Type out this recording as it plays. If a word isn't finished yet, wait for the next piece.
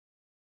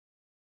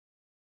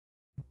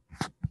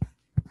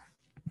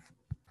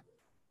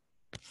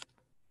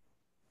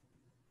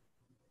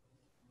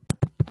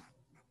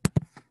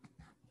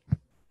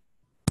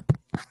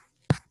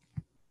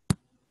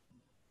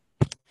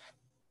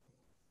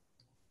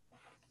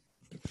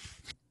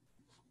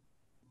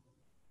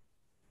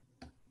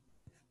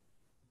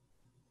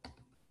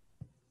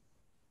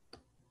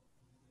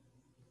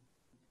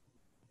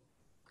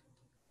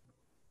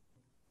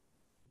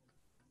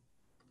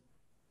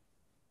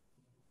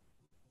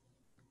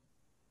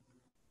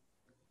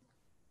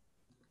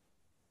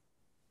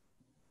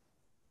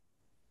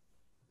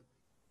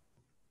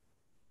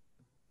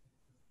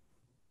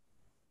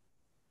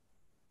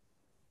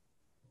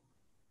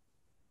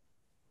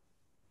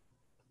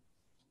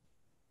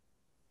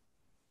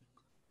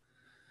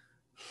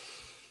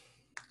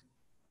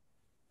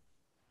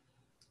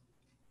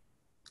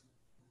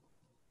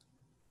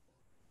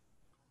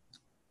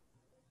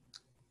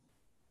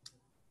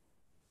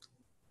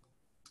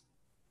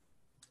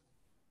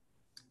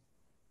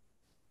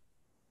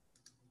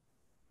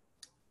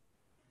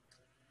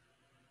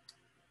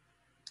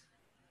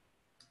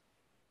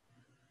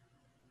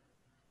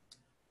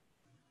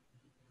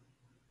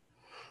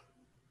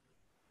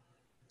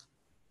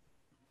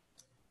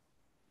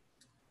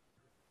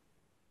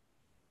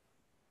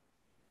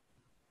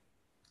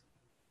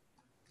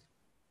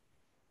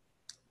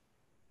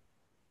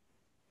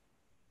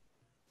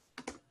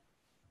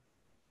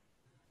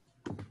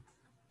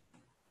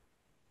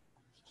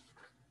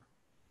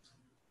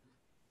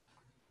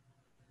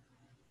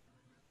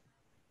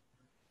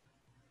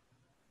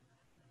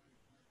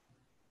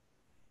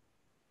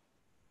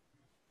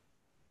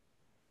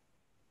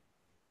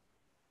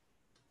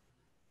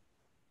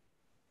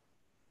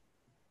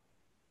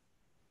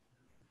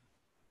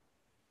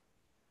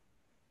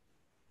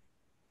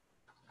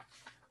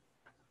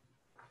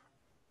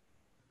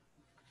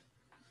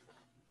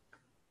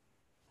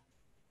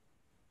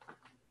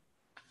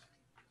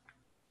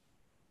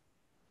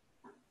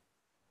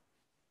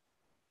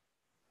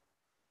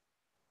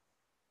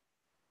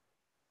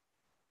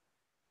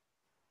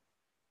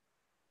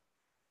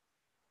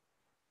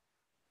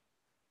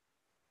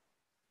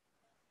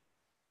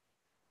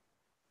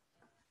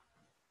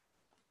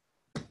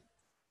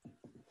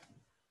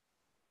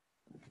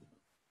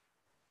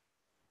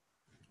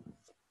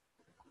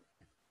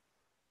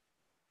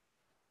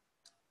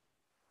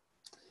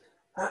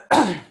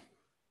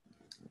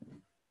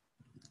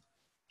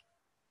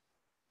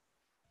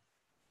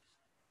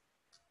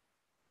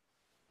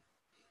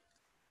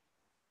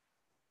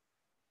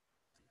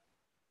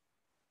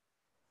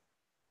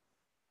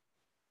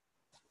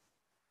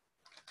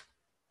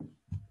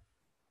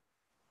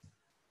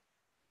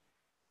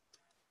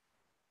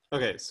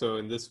Okay, so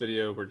in this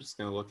video, we're just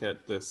going to look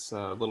at this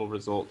little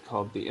result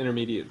called the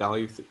intermediate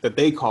value, that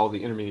they call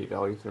the intermediate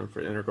value theorem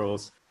for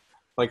integrals.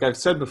 Like I've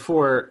said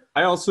before,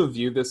 I also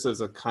view this as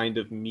a kind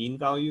of mean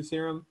value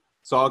theorem.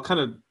 So I'll kind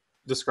of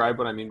describe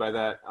what I mean by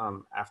that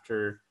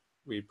after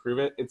we prove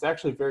it. It's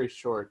actually very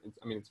short.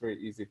 It's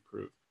very easy to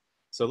prove.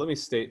 So let me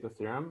state the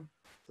theorem.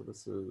 So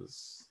this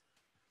is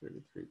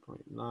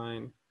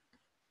 33.9.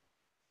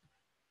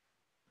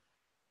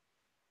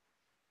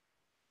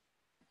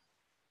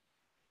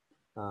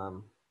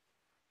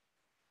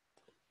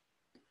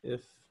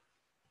 If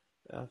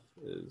f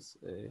is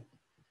a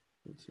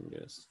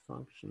continuous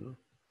function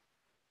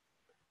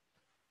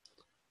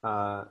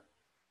on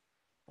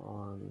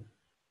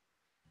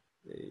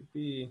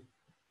AB,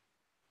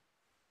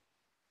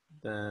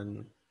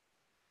 then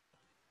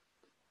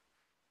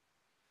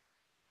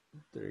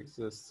there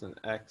exists an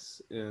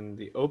x in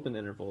the open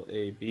interval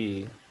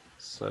AB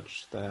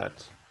such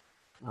that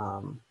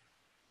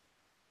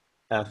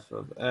f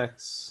of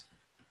x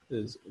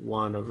is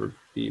 1 over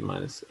b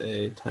minus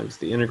a times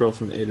the integral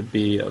from a to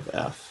b of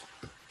f.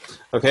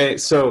 Okay,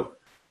 so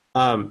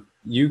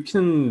you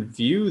can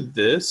view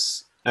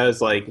this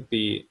as like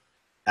the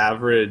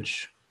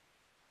average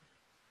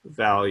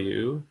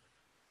value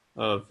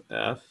of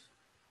f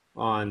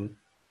on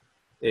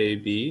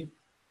AB,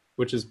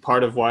 which is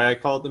part of why I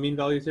call it the mean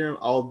value theorem.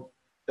 I'll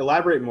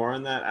elaborate more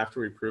on that after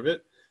we prove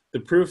it. The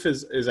proof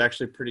is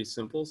actually pretty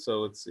simple,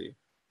 so let's see.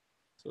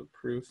 So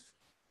proof.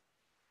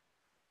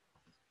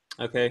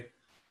 Okay,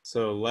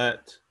 so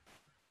let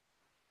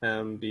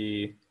m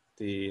be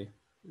the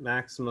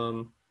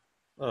maximum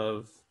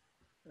of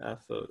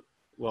f of,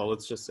 well,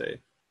 let's just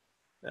say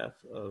f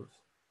of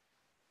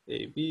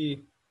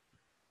AB,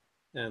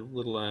 and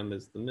little m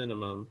is the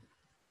minimum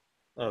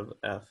of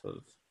f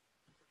of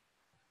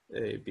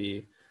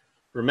AB.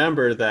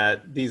 Remember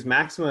that these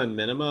maxima and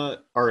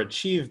minima are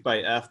achieved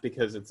by f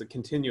because it's a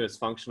continuous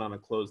function on a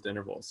closed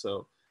interval.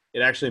 So it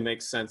actually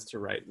makes sense to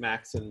write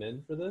max and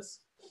min for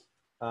this.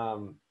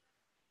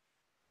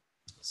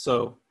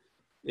 So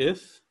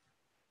if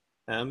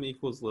m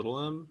equals little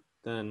m,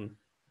 then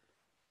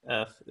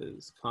f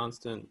is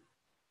constant,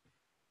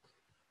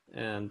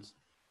 and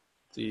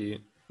the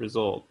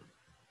result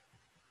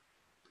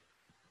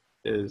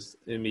is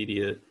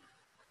immediate.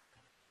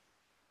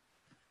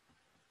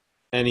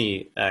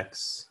 Any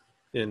x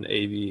in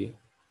AB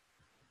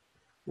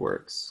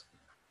works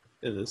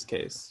in this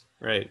case,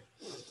 right?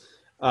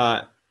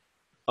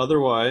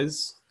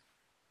 Otherwise,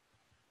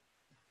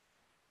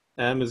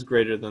 m is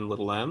greater than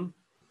little m.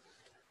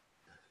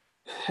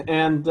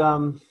 And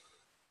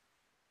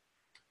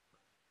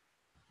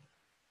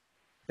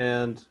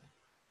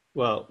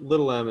well,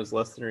 little m is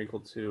less than or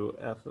equal to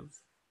f of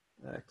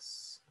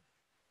x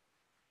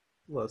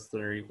less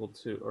than or equal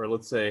to, or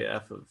let's say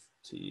f of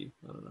t,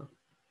 I don't know,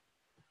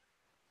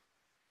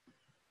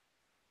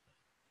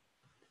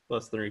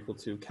 less than or equal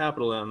to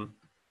capital M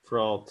for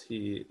all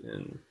t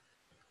in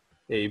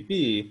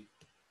AB.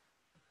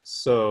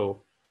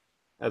 So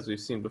as we've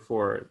seen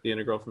before, the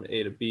integral from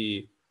a to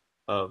b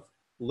of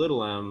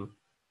little m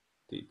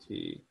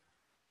dt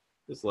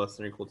is less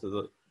than or equal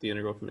to the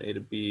integral from a to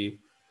b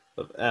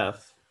of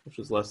f, which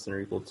is less than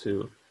or equal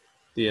to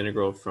the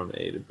integral from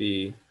a to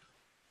b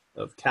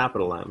of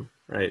capital M,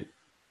 right,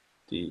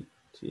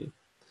 dt.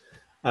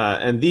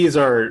 And these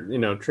are,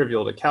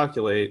 trivial to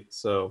calculate,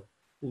 so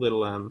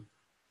little m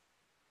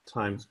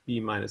times b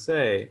minus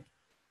a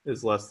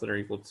is less than or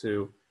equal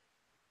to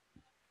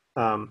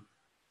the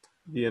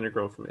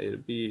integral from a to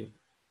b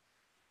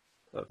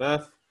of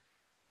f,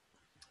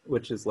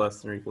 which is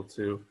less than or equal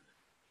to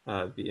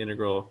the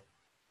integral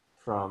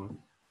from,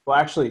 well,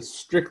 actually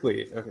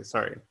strictly, okay,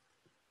 sorry.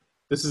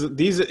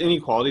 These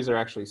inequalities are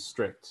actually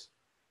strict.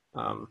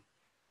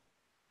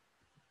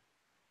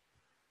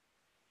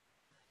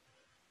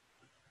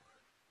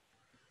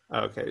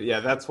 Okay, yeah,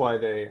 that's why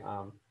they,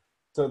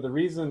 so the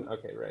reason,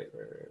 okay, right.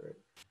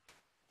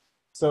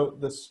 So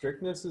the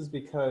strictness is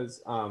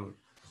because,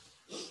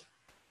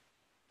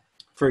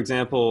 for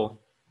example,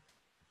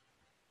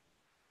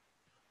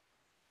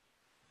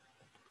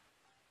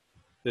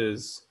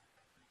 is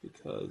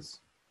because,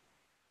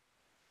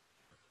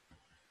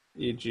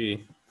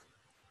 e.g.,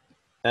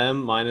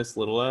 m minus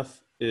little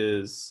f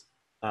is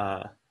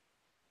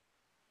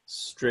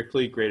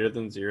strictly greater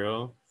than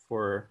 0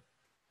 for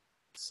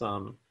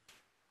some,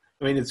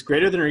 it's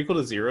greater than or equal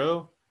to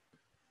 0,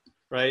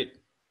 right?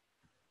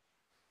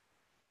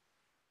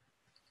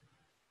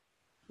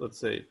 Let's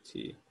say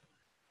t,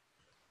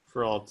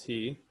 for all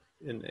t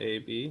in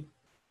AB,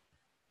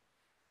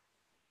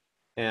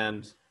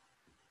 and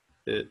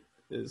it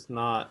is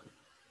not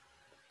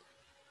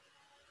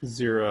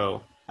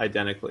 0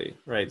 identically,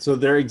 right? So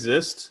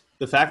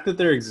the fact that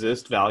there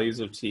exist values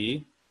of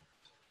t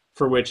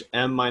for which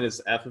m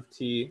minus f of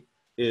t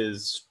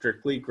is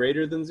strictly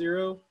greater than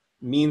 0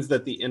 means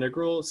that the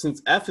integral,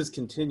 since f is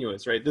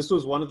continuous, right? This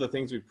was one of the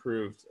things we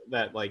proved,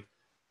 that like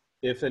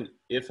if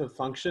a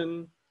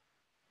function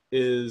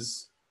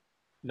is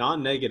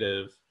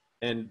non-negative,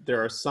 and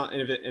there are some,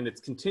 and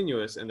it's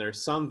continuous, and there are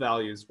some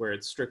values where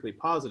it's strictly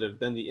positive,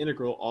 then the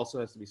integral also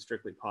has to be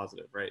strictly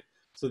positive, right?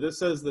 So this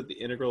says that the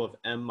integral of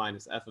m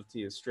minus f of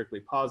t is strictly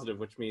positive,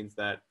 which means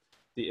that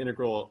the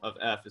integral of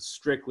f is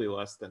strictly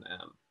less than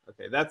m.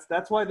 Okay,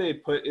 that's why they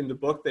put in the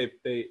book,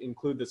 they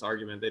include this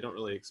argument. They don't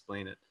really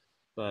explain it,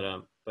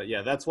 but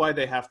yeah, that's why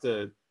they have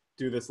to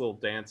do this little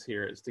dance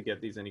here, is to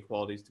get these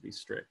inequalities to be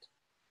strict.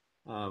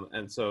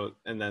 And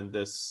then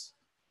this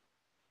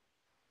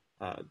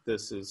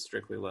is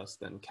strictly less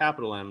than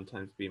capital M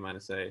times b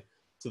minus a.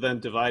 So then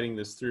dividing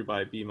this through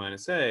by b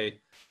minus a,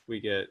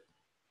 we get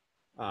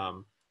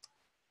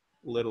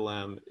little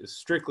m is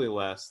strictly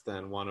less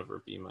than 1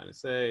 over b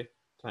minus a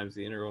times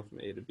the integral from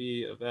a to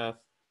b of f,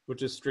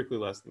 which is strictly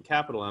less than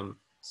capital M.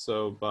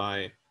 So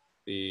by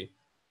the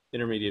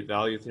intermediate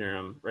value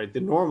theorem, right,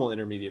 the normal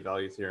intermediate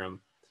value theorem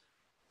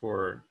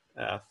for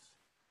f,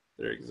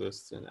 there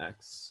exists an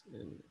x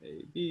in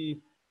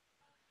AB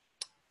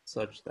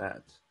such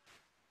that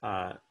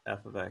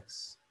f of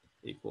x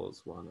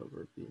equals 1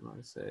 over b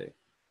minus a,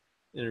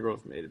 integral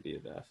from a to b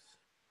of f,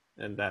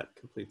 and that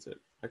completes it.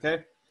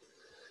 Okay.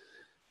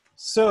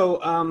 So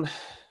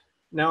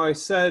now I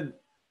said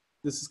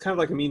this is kind of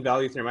like a mean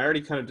value theorem. I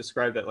already kind of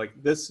described that, like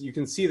this, you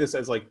can see this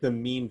as like the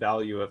mean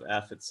value of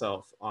f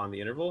itself on the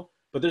interval,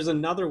 but there's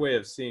another way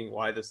of seeing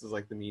why this is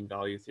like the mean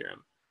value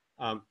theorem.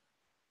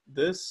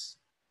 This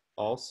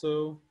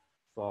also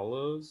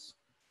follows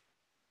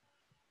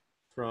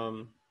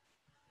from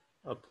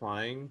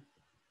applying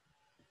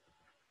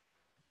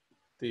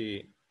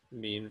the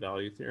mean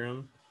value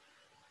theorem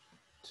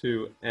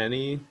to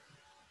any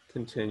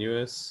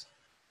continuous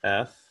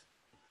f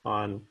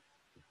on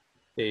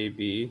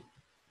AB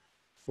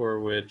for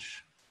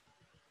which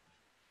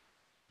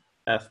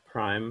f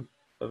prime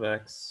of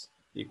x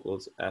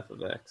equals f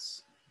of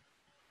x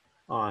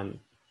on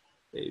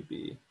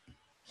AB.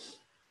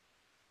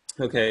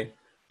 Okay,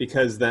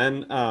 because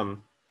then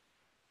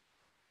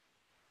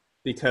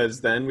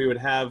we would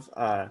have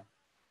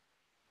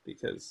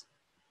because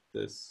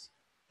this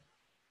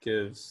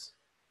gives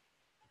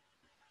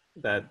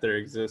that there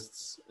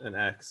exists an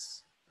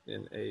x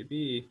in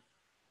AB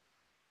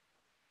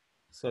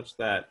such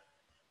that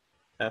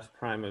f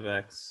prime of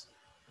x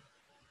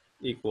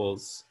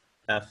equals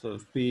f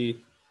of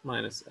b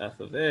minus f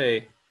of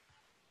a.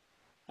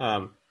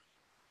 Oh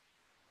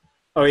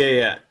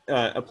yeah.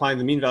 Applying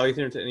the mean value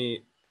theorem to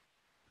any,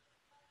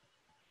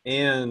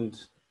 and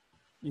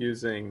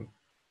using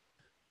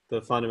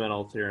the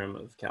fundamental theorem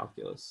of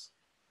calculus.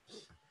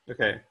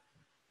 Okay.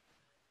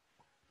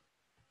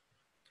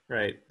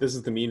 Right, this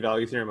is the mean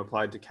value theorem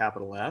applied to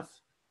capital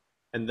F.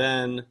 And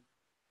then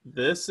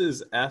this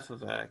is f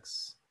of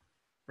x,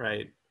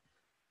 right?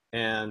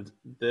 And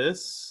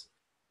this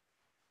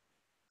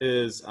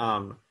is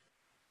 1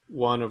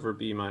 over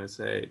b minus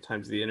a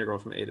times the integral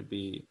from a to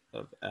b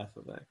of f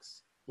of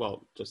x.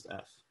 Well, just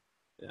f,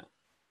 yeah.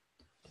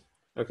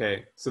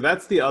 Okay, so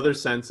that's the other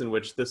sense in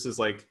which this is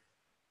like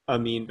a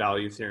mean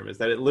value theorem, is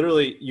that it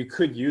literally, you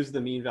could use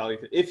the mean value,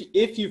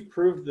 if you've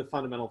proved the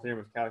fundamental theorem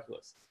of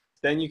calculus,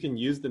 then you can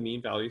use the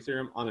mean value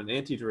theorem on an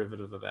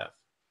antiderivative of f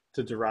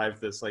to derive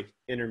this like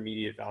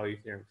intermediate value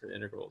theorem for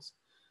integrals.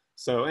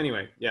 So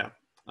anyway, yeah,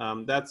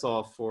 that's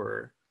all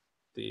for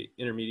the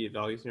intermediate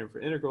value theorem for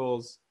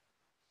integrals.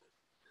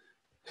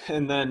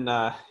 And then,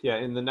 yeah,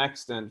 in the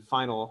next and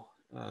final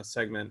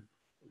segment,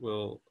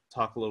 we'll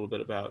talk a little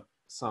bit about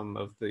some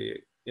of the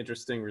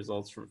interesting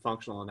results from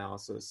functional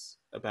analysis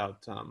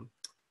about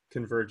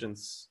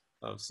convergence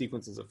of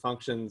sequences of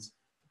functions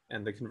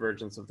and the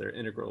convergence of their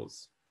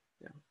integrals.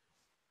 Yeah.